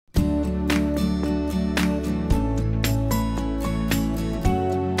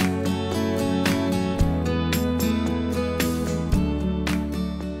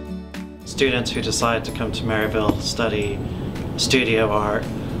students who decide to come to Maryville to study studio art,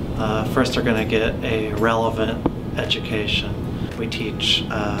 first are going to get a relevant education. We teach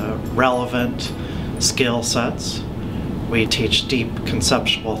relevant skill sets. We teach deep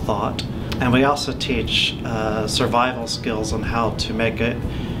conceptual thought. And we also teach survival skills on how to make it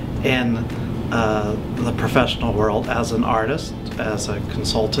in the professional world as an artist, as a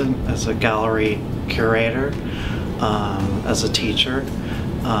consultant, as a gallery curator, as a teacher,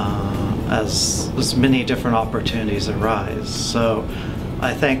 as many different opportunities arise. So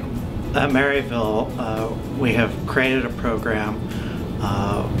I think at Maryville we have created a program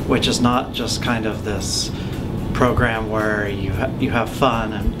which is not just kind of this program where you have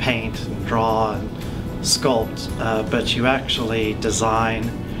fun and paint and draw and sculpt, but you actually design,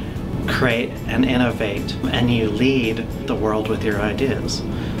 create, and innovate, and you lead the world with your ideas.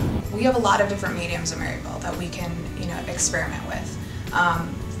 We have a lot of different mediums at Maryville that we can, experiment with.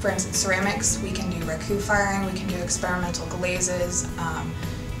 For instance, ceramics, we can do raku firing, we can do experimental glazes,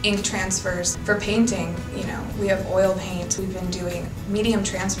 ink transfers. For painting, we have oil paint. We've been doing medium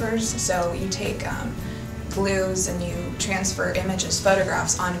transfers, so you take glues and you transfer images,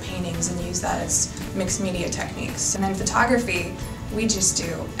 photographs onto paintings and use that as mixed media techniques. And then photography, we just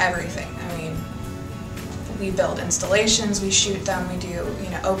do everything. I mean, we build installations, we shoot them, we do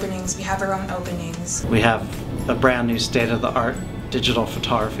openings, we have our own openings. We have a brand new state-of-the-art digital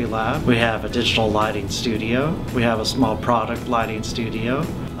photography lab. We have a digital lighting studio. We have a small product lighting studio.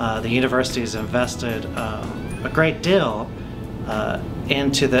 The university has invested a great deal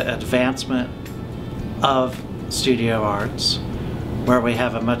into the advancement of studio arts, where we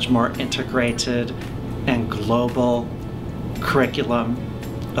have a much more integrated and global curriculum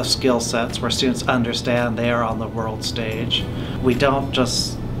of skill sets where students understand they are on the world stage. We don't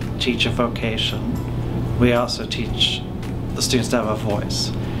just teach a vocation, we also teach the students to have a voice.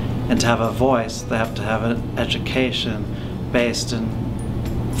 And to have a voice, they have to have an education based in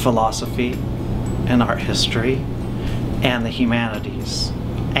philosophy and art history and the humanities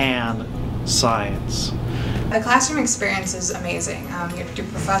and science. The classroom experience is amazing. Your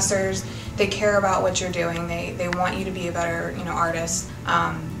professors, they care about what you're doing. They want you to be a better, artist.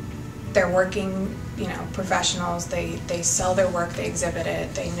 They're working, professionals. They sell their work. They exhibit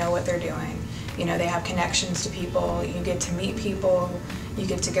it. They know what they're doing. They have connections to people. You get to meet people. You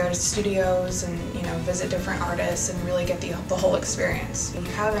get to go to studios and visit different artists and really get the whole experience. You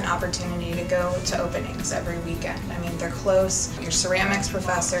have an opportunity to go to openings every weekend. I mean, they're close. Your ceramics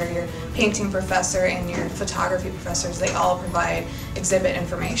professor, your painting professor, and your photography professors, they all provide exhibit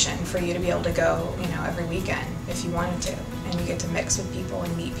information for you to be able to go, every weekend if you wanted to. And you get to mix with people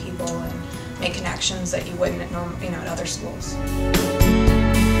and meet people and make connections that you wouldn't at at other schools.